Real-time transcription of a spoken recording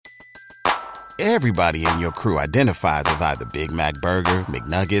Everybody in your crew identifies as either Big Mac Burger,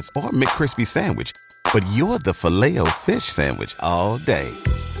 McNuggets, or McCrispy Sandwich. But you're the Filet-O-Fish Sandwich all day.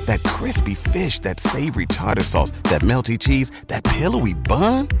 That crispy fish, that savory tartar sauce, that melty cheese, that pillowy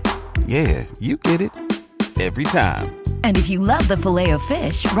bun. Yeah, you get it. Every time. And if you love the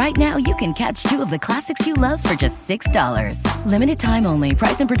Filet-O-Fish, right now you can catch two of the classics you love for just $6. Limited time only.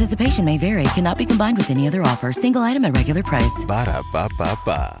 Price and participation may vary. Cannot be combined with any other offer. Single item at regular price.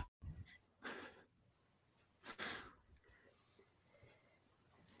 Ba-da-ba-ba-ba.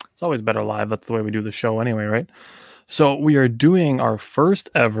 It's always better live. That's the way we do the show anyway, right? So we are doing our first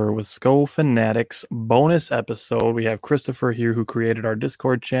ever Wisco Fanatics bonus episode. We have Christopher here, who created our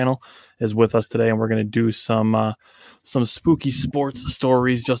Discord channel, is with us today, and we're going to do some spooky sports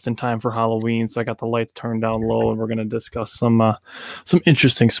stories just in time for Halloween. So I got the lights turned down low, and we're going to discuss some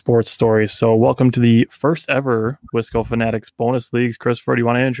interesting sports stories. So welcome to the first ever Wisco Fanatics bonus leagues. Christopher, do you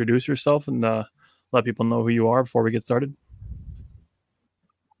want to introduce yourself and let people know who you are before we get started?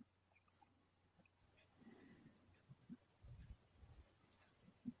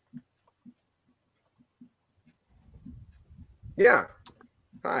 Yeah.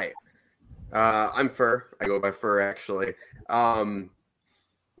 Hi. I'm Fur. I go by Fur, actually. From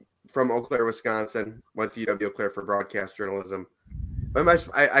Eau Claire, Wisconsin. Went to UW Eau Claire for broadcast journalism. I lost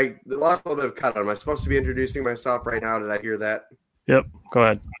a little bit of cut on. Am I supposed to be introducing myself right now? Did I hear that? Yep. Go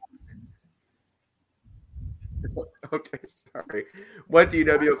ahead. Okay, sorry. Went to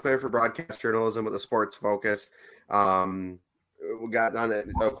UW Eau Claire for broadcast journalism with a sports focus. We got done at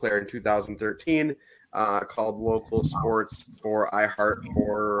Eau Claire in 2013. Called Local Sports for iHeart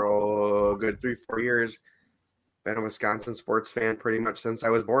for a good 3-4 years. Been a Wisconsin sports fan pretty much since I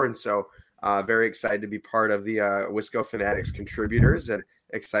was born. So very excited to be part of the Wisco Fanatics contributors and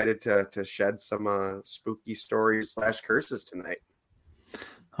excited to shed some spooky stories / curses tonight.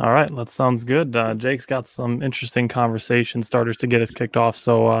 All right, that sounds good. Jake's got some interesting conversation starters to get us kicked off.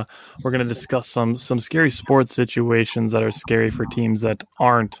 So we're going to discuss some scary sports situations that are scary for teams that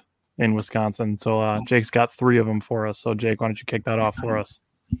aren't in Wisconsin. So Jake's got 3 of them for us. So Jake, why don't you kick that off for us?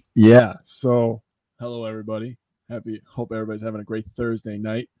 Yeah. So hello, everybody. Hope everybody's having a great Thursday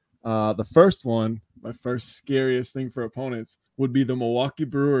night. The first one, my first scariest thing for opponents would be the Milwaukee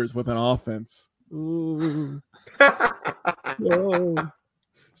Brewers with an offense. Ooh. Oh,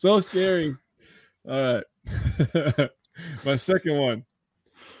 so scary. All right. My second one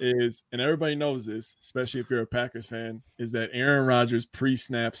is, and everybody knows this, especially if you're a Packers fan, is that Aaron Rodgers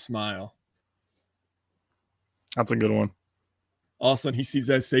pre-snap smile. That's a good one. All of a sudden, he sees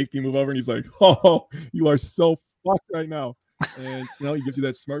that safety move over, and he's like, "Oh, you are so fucked right now." And he gives you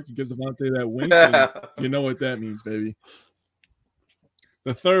that smirk. He gives Devontae that wink. And you know what that means, baby.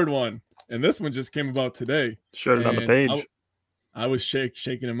 The third one, and this one just came about today. Showed it on the page. I was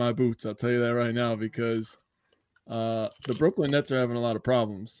shaking in my boots. I'll tell you that right now, because the Brooklyn Nets are having a lot of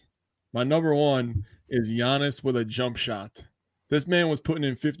problems. My number one is Giannis with a jump shot. This man was putting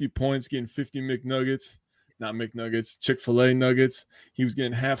in 50 points, getting 50 Chick-fil-A nuggets. He was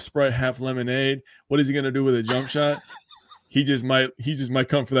getting half Sprite, half lemonade. What is he going to do with a jump shot? He just might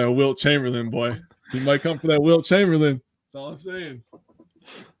come for that Wilt Chamberlain, boy. He might come for that Wilt Chamberlain. That's all I'm saying.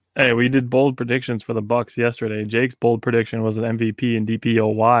 Hey, we did bold predictions for the Bucks yesterday. Jake's bold prediction was an MVP and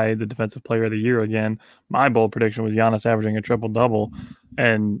DPOY, the Defensive Player of the Year again. My bold prediction was Giannis averaging a triple-double.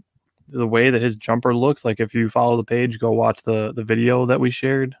 And the way that his jumper looks, like if you follow the page, go watch the video that we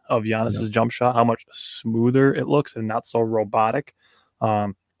shared of Giannis's jump shot, how much smoother it looks and not so robotic.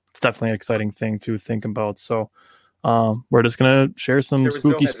 It's definitely an exciting thing to think about. So we're just going to share some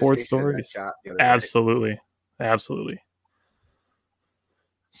spooky sports stories. Absolutely.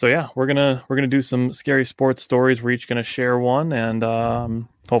 So yeah, we're gonna do some scary sports stories. We're each gonna share one and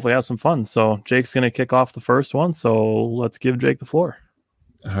hopefully have some fun. So Jake's gonna kick off the first one. So let's give Jake the floor.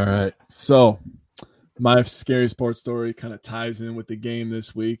 All right. So my scary sports story kind of ties in with the game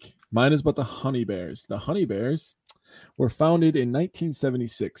this week. Mine is about the Honey Bears. The Honey Bears were founded in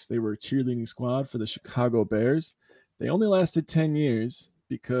 1976. They were a cheerleading squad for the Chicago Bears. They only lasted 10 years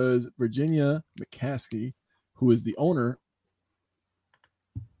because Virginia McCaskey, who is the owner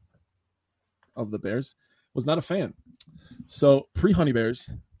of the Bears, was not a fan. So pre-Honey Bears,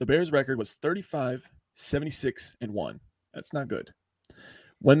 the Bears record was 35-76-1. That's not good.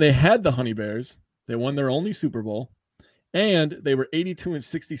 When they had the Honey Bears, they won their only Super Bowl, and they were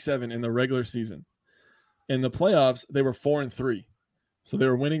 82-67 in the regular season. In the playoffs, they were 4-3. So they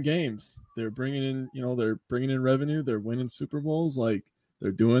were winning games. They're bringing in revenue. They're winning Super Bowls. Like,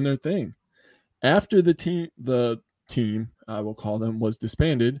 they're doing their thing. After the team, I will call them, was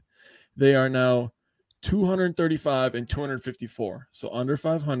disbanded, they are now 235-254. So under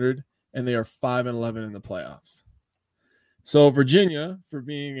 500, and they are 5-11 in the playoffs. So Virginia, for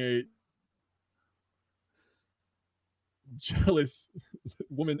being a jealous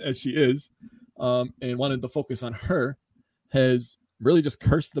woman as she is, and wanted to focus on her, has really just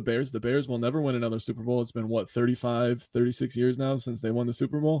cursed the Bears. The Bears will never win another Super Bowl. It's been, 35, 36 years now since they won the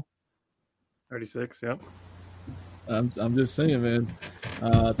Super Bowl? 36, yep. I'm just saying, man.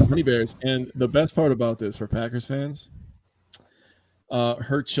 The Honey Bears. And the best part about this for Packers fans,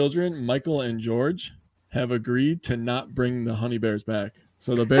 her children, Michael and George, have agreed to not bring the Honey Bears back.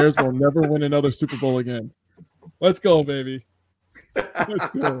 So the Bears will never win another Super Bowl again. Let's go, baby. Let's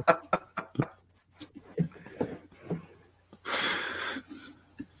go.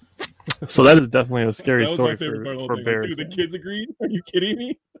 So that is definitely a scary that was story my favorite part of the for thing. Bears. Dude, the kids agreed? Are you kidding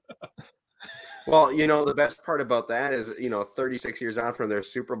me? Well, the best part about that is, 36 years on from their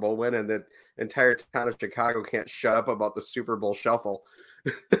Super Bowl win, and the entire town of Chicago can't shut up about the Super Bowl shuffle.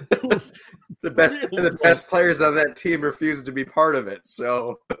 the best players on that team refused to be part of it.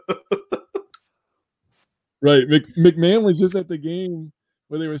 So, right, McMahon was just at the game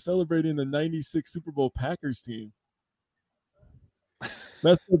where they were celebrating the '96 Super Bowl Packers team.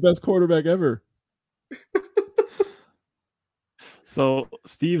 That's the best quarterback ever. So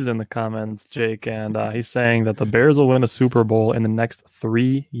Steve's in the comments, Jake, and he's saying that the Bears will win a Super Bowl in the next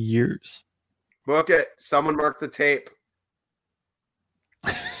 3 years. Book it. Someone mark the tape.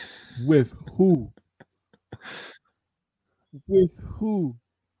 With who? With who?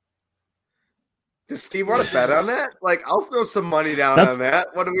 Does Steve want to bet on that? Like, I'll throw some money down on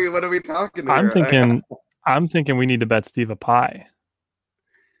that. What are we talking about? I'm thinking we need to bet Steve a pie.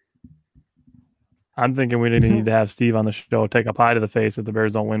 I'm thinking we need to have Steve on the show take a pie to the face if the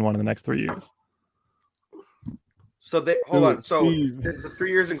Bears don't win one in the next 3 years. So hold on. So does the 3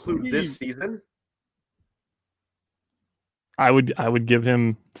 years include this season? I would give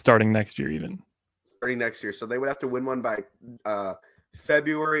him starting next year even. Starting next year. So they would have to win one by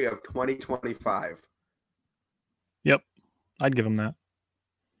February of 2025. Yep. I'd give him that.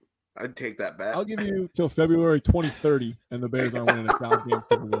 I'd take that bet. I'll give you till February 2030 and the Bears aren't winning a goddamn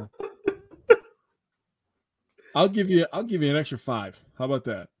Super Bowl. I'll give you an extra 5. How about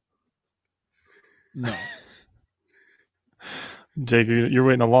that? No. Jake, you're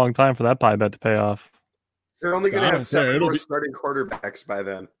waiting a long time for that pie bet to pay off. They're only going to have 7 more starting quarterbacks by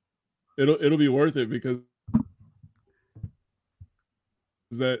then. It'll be worth it because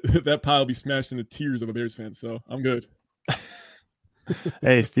that pie will be smashed into tears of a Bears fan. So I'm good.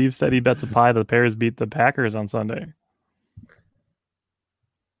 Hey, Steve said he bets a pie the Bears beat the Packers on Sunday.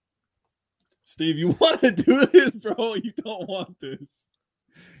 Steve, you want to do this, bro? You don't want this.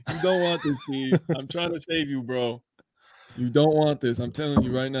 You don't want this, Steve. I'm trying to save you, bro. You don't want this. I'm telling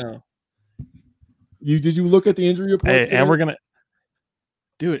you right now. Did you look at the injury report? Hey, and we're gonna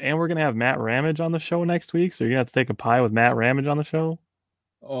have Matt Ramage on the show next week. So you're gonna have to take a pie with Matt Ramage on the show.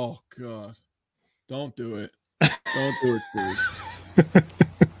 Oh God! Don't do it. Don't do it, Steve.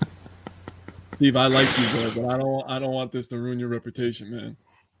 Steve, I like you, bro, but I don't want this to ruin your reputation, man.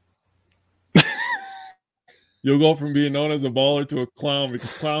 You'll go from being known as a baller to a clown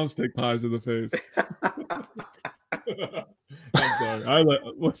because clowns take pies to the face. I'm sorry.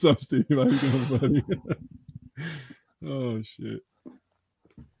 What's up, Steve? How you doing, buddy? Oh, shit.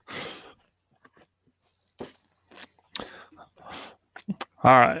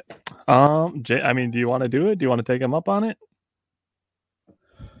 All right. Jay, do you want to do it? Do you want to take him up on it?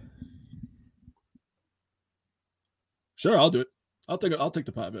 Sure, I'll do it. I'll take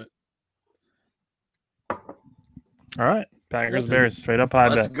the pie bet. All right. Packers Bears straight up pie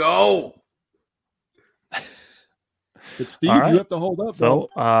bet. Let's go. But Steve, you have to hold up. So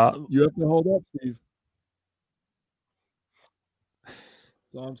you have to hold up, Steve.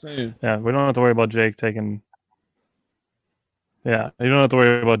 That's all I'm saying. Yeah, we don't have to worry about Jake taking. Yeah, you don't have to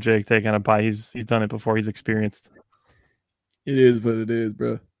worry about Jake taking a pie. He's done it before. He's experienced. It is what it is,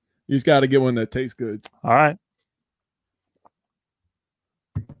 bro. You just got to get one that tastes good. All right.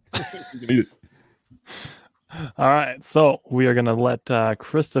 You can eat it. All right, so we are going to let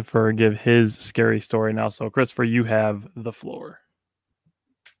Christopher give his scary story now. So, Christopher, you have the floor.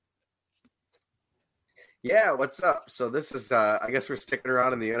 Yeah, what's up? So this is, I guess we're sticking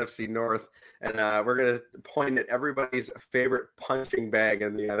around in the NFC North, and we're going to point at everybody's favorite punching bag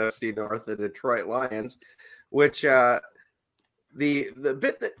in the NFC North, the Detroit Lions, which the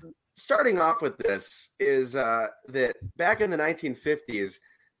bit that starting off with this is that back in the 1950s,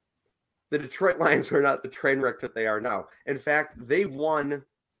 the Detroit Lions were not the train wreck that they are now. In fact, they won.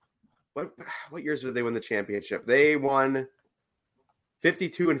 What years did they win the championship? They won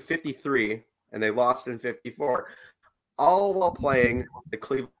 52 and 53, and they lost in 54, all while playing the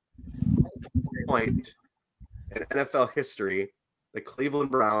Cleveland point in NFL history, the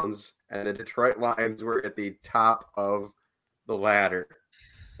Cleveland Browns and the Detroit Lions were at the top of the ladder.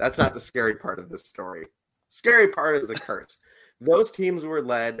 That's not the scary part of this story. Scary part is the curse. Those teams were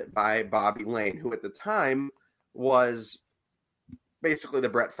led by Bobby Lane, who at the time was basically the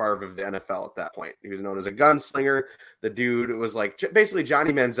Brett Favre of the NFL at that point. He was known as a gunslinger. The dude was like basically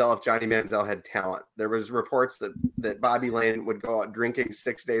Johnny Manziel if Johnny Manziel had talent. There was reports that Bobby Lane would go out drinking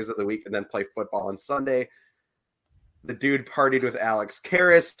 6 days of the week and then play football on Sunday. The dude partied with Alex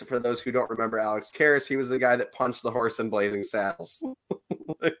Karras. For those who don't remember Alex Karras, he was the guy that punched the horse in Blazing Saddles.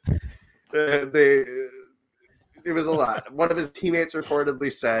 It was a lot. One of his teammates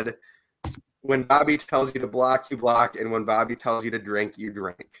reportedly said, when Bobby tells you to block, you block, and when Bobby tells you to drink, you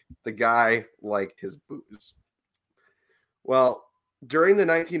drink. The guy liked his booze. Well, during the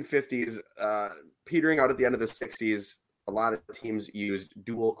 1950s, petering out at the end of the 60s, a lot of teams used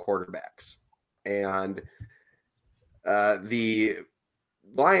dual quarterbacks. And the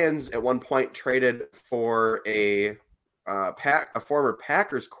Lions at one point traded for a former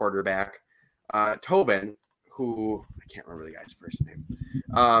Packers quarterback, Tobin, who I can't remember the guy's first name,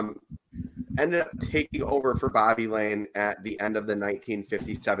 ended up taking over for Bobby Lane at the end of the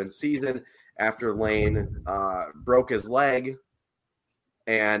 1957 season after Lane broke his leg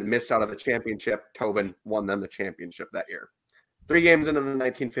and missed out of the championship. Tobin won them the championship that year. 3 games into the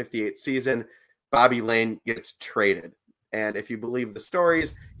 1958 season, Bobby Lane gets traded. And if you believe the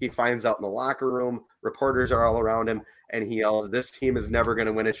stories, he finds out in the locker room, reporters are all around him, and he yells, "This team is never going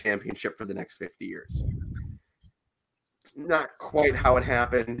to win a championship for the next 50 years." It's not quite how it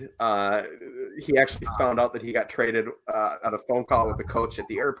happened. He actually found out that he got traded on a phone call with the coach at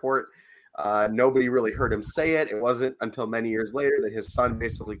the airport. Nobody really heard him say it. It wasn't until many years later that his son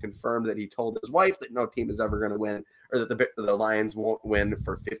basically confirmed that he told his wife that no team is ever going to win, or that the Lions won't win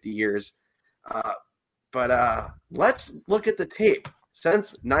for 50 years. But let's look at the tape.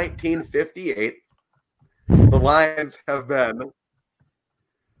 Since 1958, the Lions have been,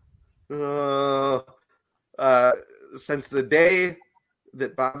 since the day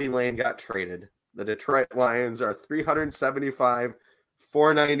that Bobby Lane got traded, the Detroit Lions are 375,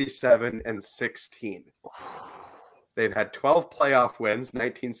 497, and 16. They've had 12 playoff wins,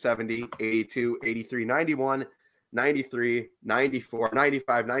 1970, 82, 83, 91, 93, 94,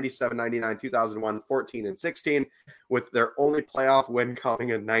 95, 97, 99, 2001, 14, and 16, with their only playoff win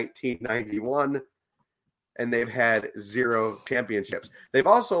coming in 1991, and they've had 0 championships. They've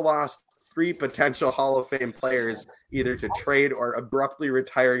also lost 3 potential Hall of Fame players, either to trade or abruptly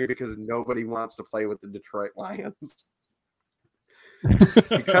retiring because nobody wants to play with the Detroit Lions.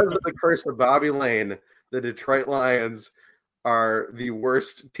 Because of the curse of Bobby Lane, the Detroit Lions are the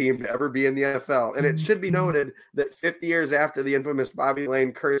worst team to ever be in the NFL. And it should be noted that 50 years after the infamous Bobby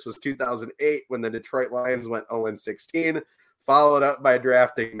Lane curse was 2008, when the Detroit Lions went 0-16, followed up by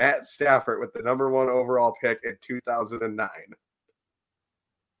drafting Matt Stafford with the number 1 overall pick in 2009.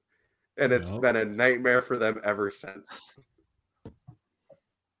 And it's been a nightmare for them ever since.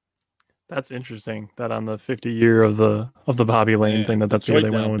 That's interesting. That on the 50 year of the Bobby Lane thing, that's the year they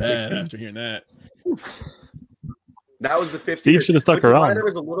went 0-16. After hearing that. That was the 50. Steve should have stuck around. There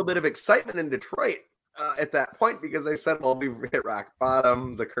was a little bit of excitement in Detroit at that point because they said, well, we've hit rock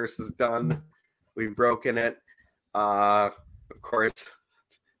bottom. The curse is done. We've broken it. Of course,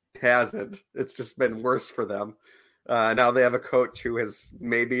 it hasn't. It's just been worse for them. Now they have a coach who has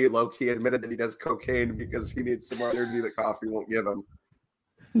maybe low-key admitted that he does cocaine because he needs some more energy that coffee won't give him.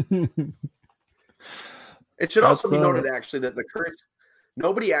 It should also be noted, actually, that the curse,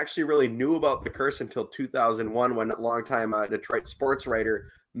 nobody actually really knew about the curse until 2001, when a longtime Detroit sports writer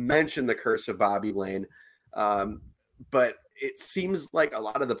mentioned the curse of Bobby Lane. But it seems like a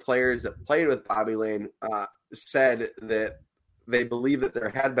lot of the players that played with Bobby Lane said that they believe that there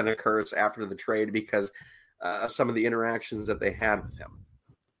had been a curse after the trade because of some of the interactions that they had with him.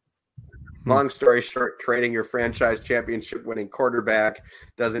 Long story short, trading your franchise championship winning quarterback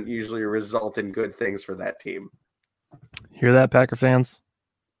doesn't usually result in good things for that team. Hear that, Packer fans?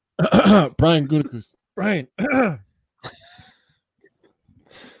 Brian Gutekunst. Brian.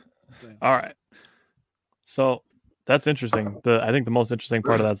 All right. So that's interesting. I think the most interesting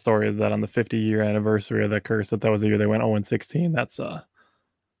part of that story is that on the 50-year anniversary of the curse, that was the year they went 0-16. That's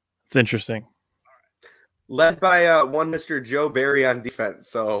it's interesting. Led by one Mr. Joe Barry on defense,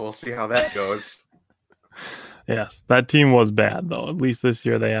 so we'll see how that goes. Yes, that team was bad, though. At least this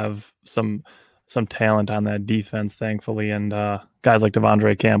year they have some talent on that defense, thankfully, and guys like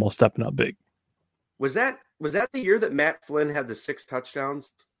Devondre Campbell stepping up big. Was that the year that Matt Flynn had the 6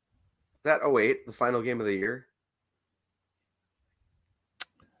 touchdowns? That 08, the final game of the year?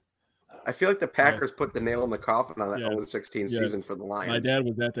 I feel like the Packers put the nail in the coffin on that 0-16 Yeah. season for the Lions. My dad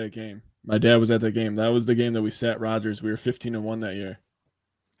was at that game. That was the game that we sat Rodgers. We were 15-1 that year.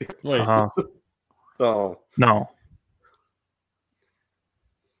 Wait. Oh. No.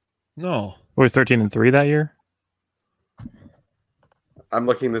 No. We were 13-3 that year? I'm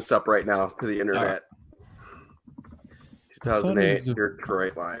looking this up right now to the internet. 2008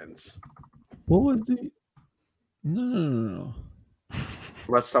 Detroit Lions. What was the? No.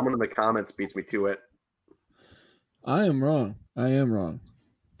 Unless someone in the comments beats me to it. I am wrong.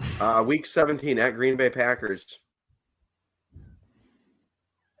 Week 17 at Green Bay Packers.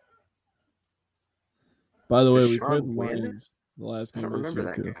 By the way, we Deshaun played the Wynn? Lions the last game. I don't remember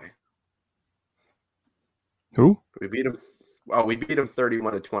that guy. Who? We beat him. Oh, we beat him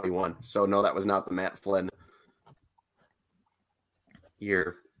 31-21. So no, that was not the Matt Flynn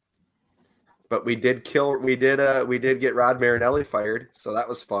year. But we did get Rod Marinelli fired, so that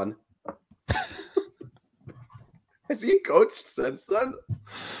was fun. Has he coached since then?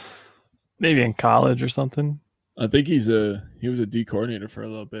 Maybe in college or something. I think he was a D coordinator for a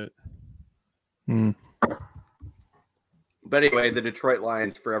little bit. But anyway, the Detroit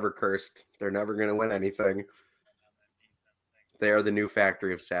Lions forever cursed. They're never going to win anything. They are the new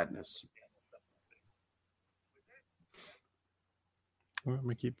factory of sadness. Let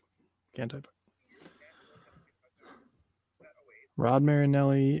me can't type. Rod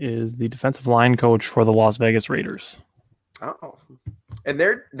Marinelli is the defensive line coach for the Las Vegas Raiders. Oh, and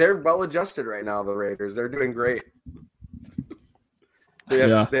they're well adjusted right now. The Raiders, they're doing great. They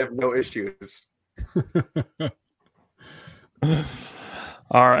have no issues.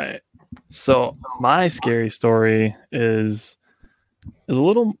 All right. So my scary story is a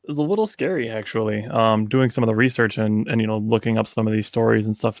little scary actually. Doing some of the research and looking up some of these stories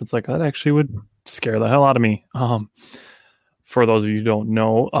and stuff. It's like that actually would scare the hell out of me. For those of you who don't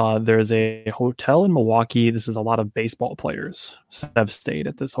know, there's a hotel in Milwaukee. This is a lot of baseball players have stayed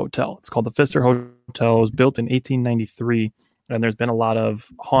at this hotel. It's called the Pfister Hotel. It was built in 1893, and there's been a lot of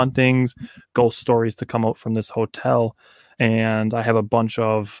hauntings, ghost stories to come out from this hotel. And I have a bunch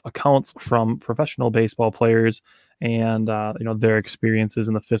of accounts from professional baseball players and their experiences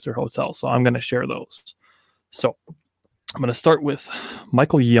in the Pfister Hotel. So I'm going to share those. So I'm going to start with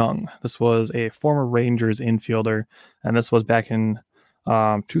Michael Young. This was a former Rangers infielder, and this was back in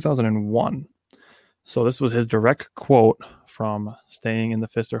 2001. So this was his direct quote from staying in the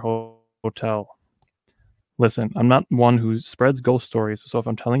Pfister Hotel. Listen, I'm not one who spreads ghost stories, so if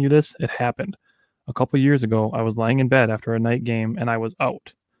I'm telling you this, it happened. A couple years ago, I was lying in bed after a night game, and I was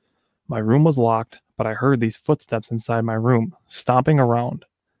out. My room was locked, but I heard these footsteps inside my room, stomping around.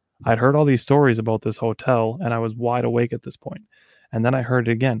 I'd heard all these stories about this hotel, and I was wide awake at this point. And then I heard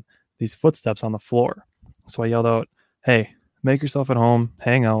it again, these footsteps on the floor. So I yelled out, "Hey, make yourself at home,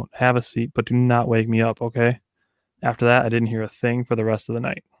 hang out, have a seat, but do not wake me up, okay?" After that, I didn't hear a thing for the rest of the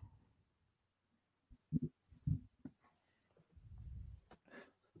night.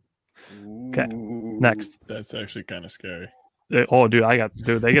 Okay, next. That's actually kind of scary. Oh, dude,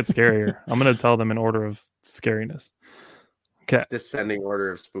 they get scarier. I'm going to tell them in order of scariness. Okay. Descending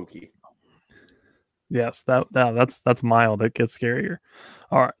order of spooky. Yes, that's mild. It gets scarier.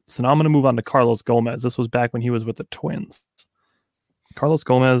 All right, so now I'm going to move on to Carlos Gomez. This was back when he was with the Twins. Carlos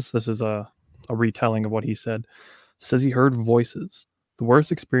Gomez, this is a retelling of what he said, says he heard voices. The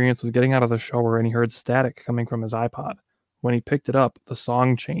worst experience was getting out of the shower and he heard static coming from his iPod. When he picked it up, the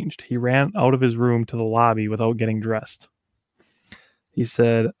song changed. He ran out of his room to the lobby without getting dressed. He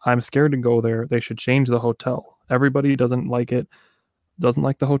said, "I'm scared to go there. They should change the hotel. Everybody doesn't like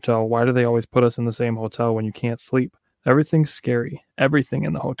the hotel. Why do they always put us in the same hotel when you can't sleep? Everything's scary. Everything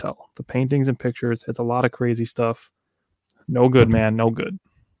in the hotel. The paintings and pictures. It's a lot of crazy stuff. No good, man. No good."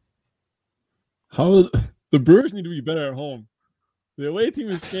 The Brewers need to be better at home. The away team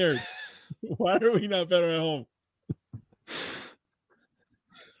is scared. Why are we not better at home?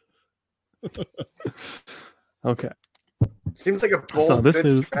 Okay. Seems like a bold this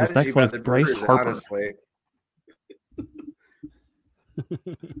strategy next by one is the Bryce Brewers, Harper. honestly.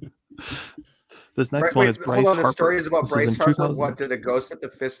 This next one is Bryce hold on, Harper. the story is about This Bryce in Harper. 2000. What, did a ghost at the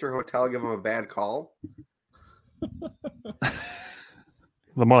Pfister Hotel give him a bad call?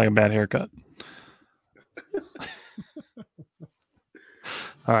 More like a bad haircut.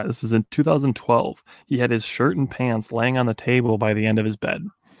 All right, this is in 2012. He had his shirt and pants laying on the table by the end of his bed.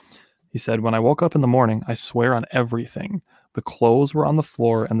 He said, "When I woke up in the morning, I swear on everything. The clothes were on the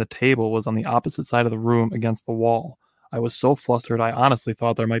floor and the table was on the opposite side of the room against the wall. I was so flustered, I honestly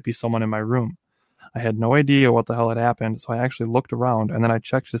thought there might be someone in my room. I had no idea what the hell had happened, so I actually looked around and then I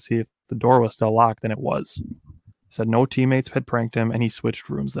checked to see if the door was still locked, and it was." He said no teammates had pranked him and he switched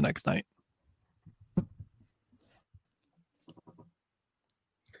rooms the next night.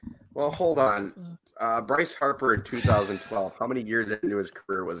 Well, hold on. Bryce Harper in 2012. How many years into his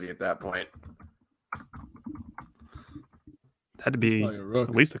career was he at that point? Had to be Like a rook.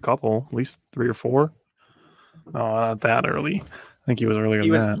 at least a couple, at least 3 or 4. No, not that early. I think he was earlier He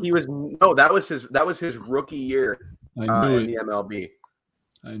than was. No, that was his rookie year I knew in it. the MLB.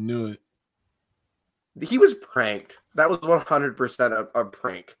 I knew it. He was pranked. That was 100% a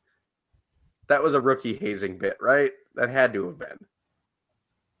prank. That was a rookie hazing bit, right? That had to have been.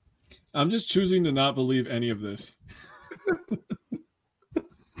 I'm just choosing to not believe any of this.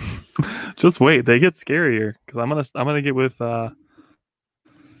 Just wait, they get scarier because I'm gonna get with All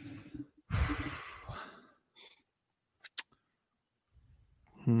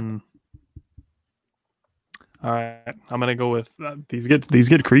right, I'm gonna go with these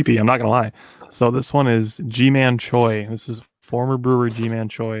get creepy. I'm not gonna lie. So this one is G-Man Choi. This is former Brewer G-Man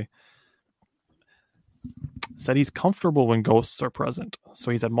Choi. Said he's comfortable when ghosts are present.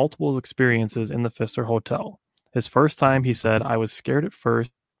 So he's had multiple experiences in the Pfister Hotel. His first time, he said, I was scared at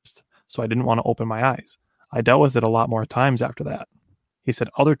first, so I didn't want to open my eyes. I dealt with it a lot more times after that. He said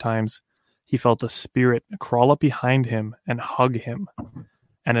other times he felt a spirit crawl up behind him and hug him.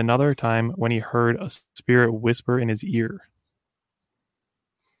 And another time when he heard a spirit whisper in his ear.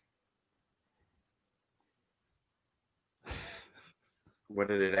 What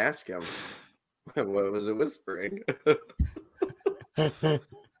did it ask him? What was it whispering? All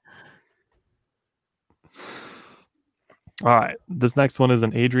right. This next one is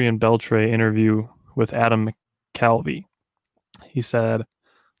an Adrian Beltre interview with Adam McCalvey. He said,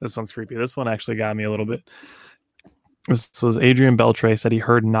 this one's creepy. This one actually got me a little bit. This was Adrian Beltre said he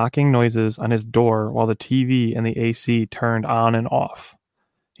heard knocking noises on his door while the TV and the AC turned on and off.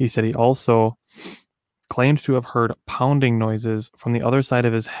 He said he also claimed to have heard pounding noises from the other side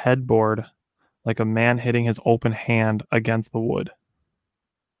of his headboard, like a man hitting his open hand against the wood.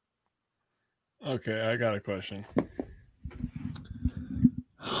 Okay, I got a question.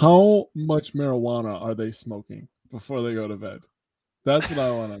 How much marijuana are they smoking before they go to bed? That's what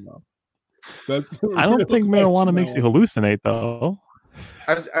I want to know. I don't think marijuana makes you hallucinate, though.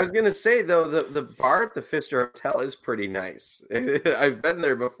 I was gonna say though the bar at the Pfister Hotel is pretty nice. I've been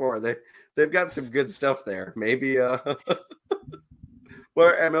there before. They've got some good stuff there. Maybe what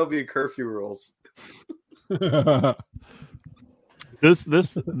are MLB curfew rules? This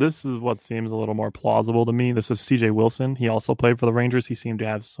is what seems a little more plausible to me. This is CJ Wilson. He also played for the Rangers. He seemed to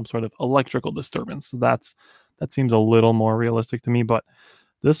have some sort of electrical disturbance. So that seems a little more realistic to me. But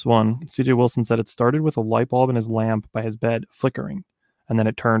this one, CJ Wilson said it started with a light bulb in his lamp by his bed flickering, and then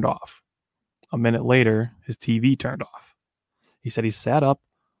it turned off. A minute later, his TV turned off. He said he sat up,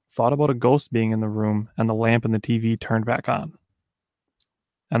 thought about a ghost being in the room, and the lamp and the TV turned back on.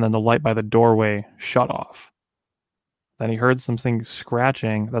 And then the light by the doorway shut off. Then he heard something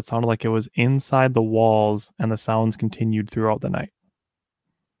scratching that sounded like it was inside the walls, and the sounds continued throughout the night.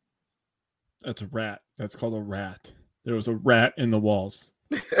 That's a rat. That's called a rat. There was a rat in the walls.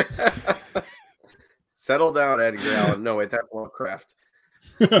 Settle down, Edgar Allan. No, wait, that's Lovecraft.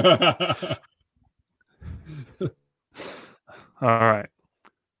 All right.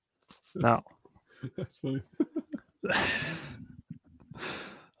 Now. That's funny.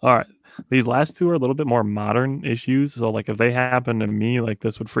 All right. These last two are a little bit more modern issues. So, like, if they happened to me, like,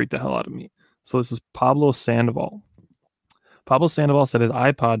 this would freak the hell out of me. So, this is Pablo Sandoval. Pablo Sandoval said his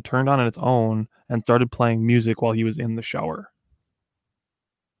iPod turned on its own and started playing music while he was in the shower.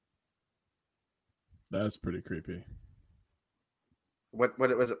 That's pretty creepy. What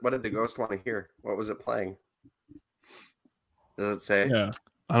was it? What did the ghost want to hear? What was it playing? Does it say? Yeah.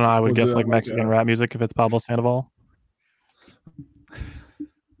 I don't know. I would guess like like Mexican rap music if it's Pablo Sandoval.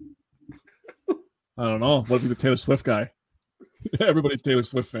 I don't know. What if he's a Taylor Swift guy? Everybody's a Taylor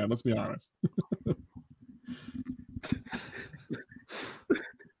Swift fan. Let's be honest.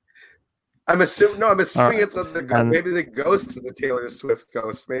 I'm assuming right. it's what the ghost. Maybe the ghost is the Taylor Swift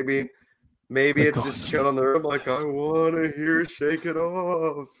ghost. Maybe it's just chilling in the room like, I want to hear Shake It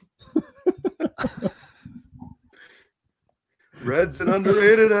Off. Red's an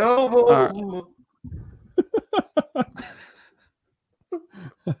underrated album.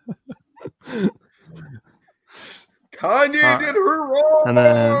 Kanye did her wrong. And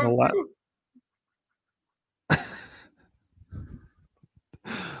then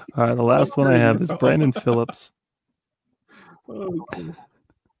the last one I have is Brandon Phillips. The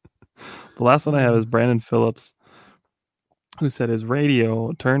last one I have is Brandon Phillips, who said his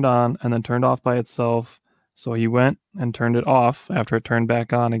radio turned on and then turned off by itself. So he went and turned it off after it turned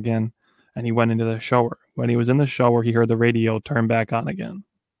back on again, and he went into the shower. When he was in the shower, he heard the radio turn back on again.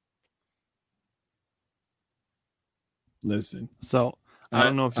 Listen. So I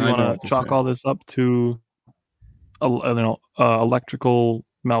don't know if you I know want what to to chalk say. all this up to electrical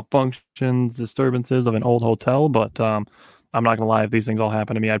malfunctions, disturbances of an old hotel, but I'm not gonna lie, if these things all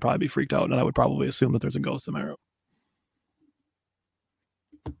happen to me, I'd probably be freaked out, and I would probably assume that there's a ghost in my room.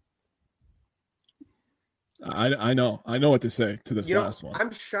 I know what to say to this last one.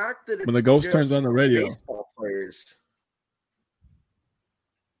 I'm shocked that it's When the ghost just turns on the radio. baseball players.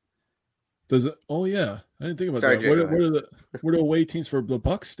 Does it? Oh yeah, I didn't think about Sorry, that. Jay, Where do away teams for the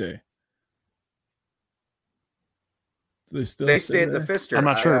Bucks stay? Do they still They stay stay at the there? Pfister. I'm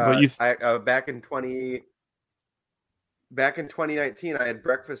not sure, but back in 2019, I had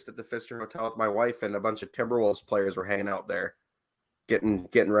breakfast at the Pfister Hotel with my wife, and a bunch of Timberwolves players were hanging out there, getting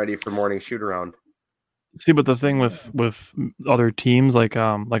ready for morning shoot around. See, but the thing with other teams, like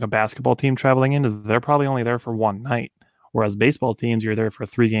a basketball team traveling in, is they're probably only there for one night. Whereas baseball teams, you're there for a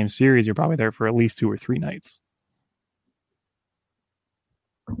 3-game series. You're probably there for at least 2 or 3 nights.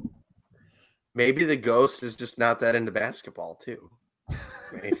 Maybe the ghost is just not that into basketball too.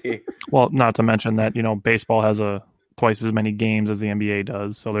 Maybe. Well, not to mention that, baseball has twice as many games as the NBA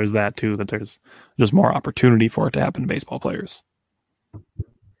does. So there's that too, that there's just more opportunity for it to happen to baseball players.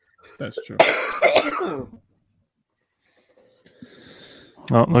 That's true. Oh,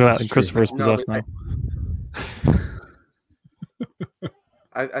 look at that. Christopher's possessed now.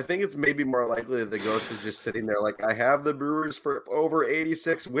 I think it's maybe more likely that the ghost is just sitting there like, I have the Brewers for over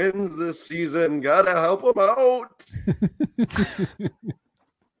 86 wins this season. Gotta help them out.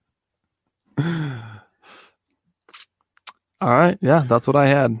 All right. Yeah, that's what I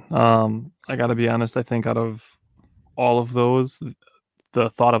had. I got to be honest. I think out of all of those, the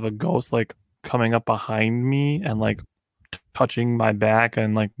thought of a ghost like coming up behind me and like touching my back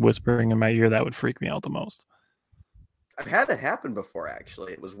and like whispering in my ear, that would freak me out the most. I've had that happen before,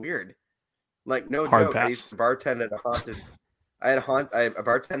 actually. It was weird. Like, no Hard joke. pass. I used to bartend at a haunted. I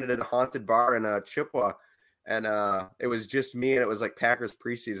bartended at a haunted bar in Chippewa, and it was just me, and it was like Packers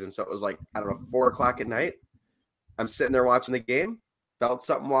preseason, so it was like, I don't know, 4:00 at night. I'm sitting there watching the game, felt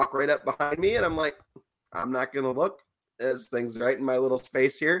something walk right up behind me, and I'm like, I'm not gonna look. As things right in my little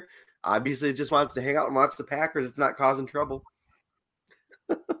space here. Obviously, it just wants to hang out and watch the Packers. It's not causing trouble.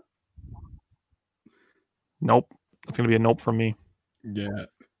 Nope. That's going to be a nope from me. Yeah.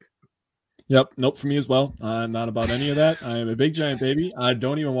 Yep. Nope for me as well. I'm not about any of that. I am a big giant baby. I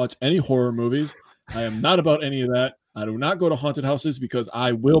don't even watch any horror movies. I am not about any of that. I do not go to haunted houses because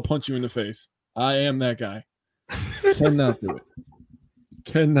I will punch you in the face. I am that guy. Cannot do it.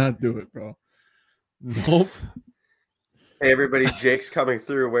 Cannot do it, bro. Nope. Hey, everybody, Jake's coming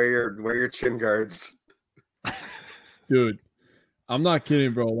through. Wear your chin guards. Dude, I'm not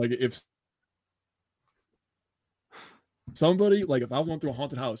kidding, bro. Like, if somebody, like, if I was going through a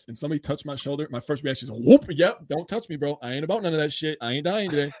haunted house and somebody touched my shoulder, my first reaction is, whoop, yep, don't touch me, bro. I ain't about none of that shit. I ain't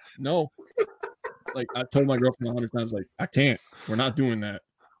dying today. No. Like, I told my girlfriend 100 times, like, I can't. We're not doing that.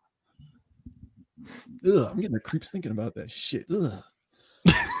 Ugh, I'm getting the creeps thinking about that shit. Ugh.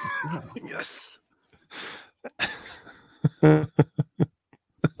 Yes. I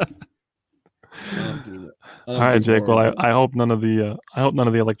don't do that. All right, Jake. Well, I hope none of the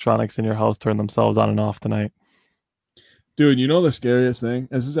electronics in your house turn themselves on and off tonight. Dude, you know the scariest thing?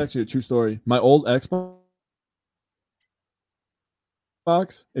 This is actually a true story. My old Xbox,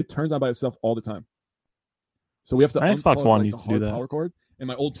 it turns on by itself all the time. So we have to My Xbox unplug, One like, used the to do hard that. power cord, and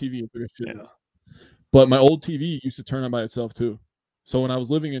my old TV is big as shit. Yeah. But my old TV used to turn on by itself too. So when I was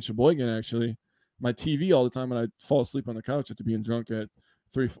living in Sheboygan, actually, my TV all the time when I'd fall asleep on the couch after being drunk at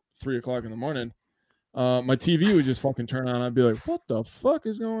 3 o'clock in the morning, my TV would just fucking turn on. I'd be like, what the fuck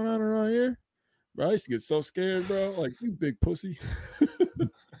is going on around here? Bro, I used to get so scared, bro. Like, you big pussy.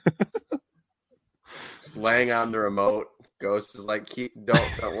 Just laying on the remote. Ghost is like,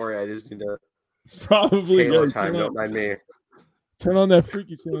 don't worry. I just need to Probably. Halo Yeah, time. Don't mind me. turn on that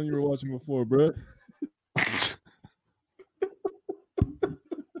freaky channel you were watching before, bro.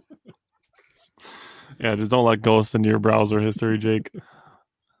 Yeah, just don't let ghosts into your browser history, Jake.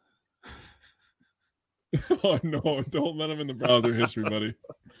 Oh, no. Don't let them in the browser history, buddy.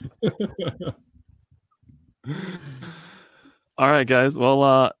 All right, guys.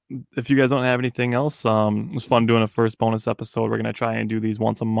 Well, if you guys don't have anything else, it was fun doing a first bonus episode. We're gonna try and do these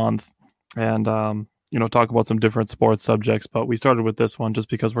once a month, and talk about some different sports subjects. But we started with this one just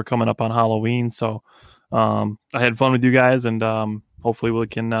because we're coming up on Halloween. So I had fun with you guys, and hopefully we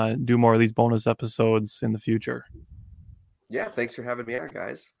can do more of these bonus episodes in the future. Yeah, thanks for having me on,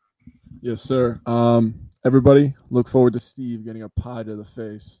 guys. Yes, sir. Everybody, look forward to Steve getting a pie to the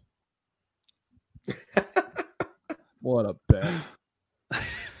face. What a bet.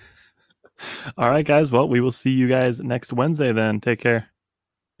 All right, guys. Well, we will see you guys next Wednesday then. Take care.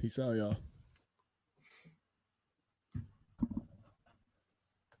 Peace out, y'all.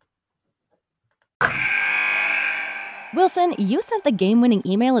 Wilson, you sent the game-winning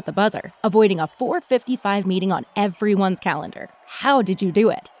email at the buzzer, avoiding a 4:55 meeting on everyone's calendar. How did you do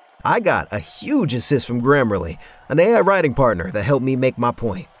it? I got a huge assist from Grammarly, an AI writing partner that helped me make my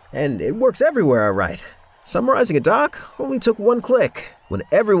point. And it works everywhere I write. Summarizing a doc only took one click. When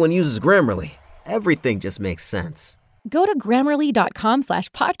everyone uses Grammarly, everything just makes sense. Go to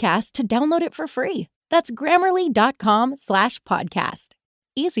Grammarly.com/podcast to download it for free. That's Grammarly.com/podcast.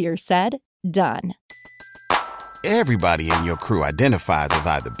 Easier said, done. Everybody in your crew identifies as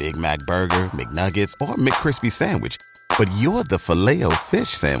either Big Mac Burger, McNuggets, or McCrispy Sandwich. But you're the Filet-O-Fish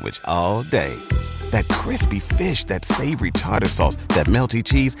Sandwich all day. That crispy fish, that savory tartar sauce, that melty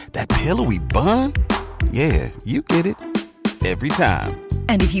cheese, that pillowy bun. Yeah, you get it. Every time.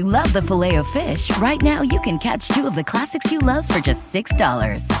 And if you love the Filet-O-Fish, right now you can catch two of the classics you love for just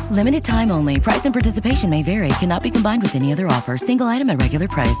 $6. Limited time only. Price and participation may vary. Cannot be combined with any other offer. Single item at regular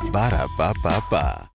price. Ba-da-ba-ba-ba.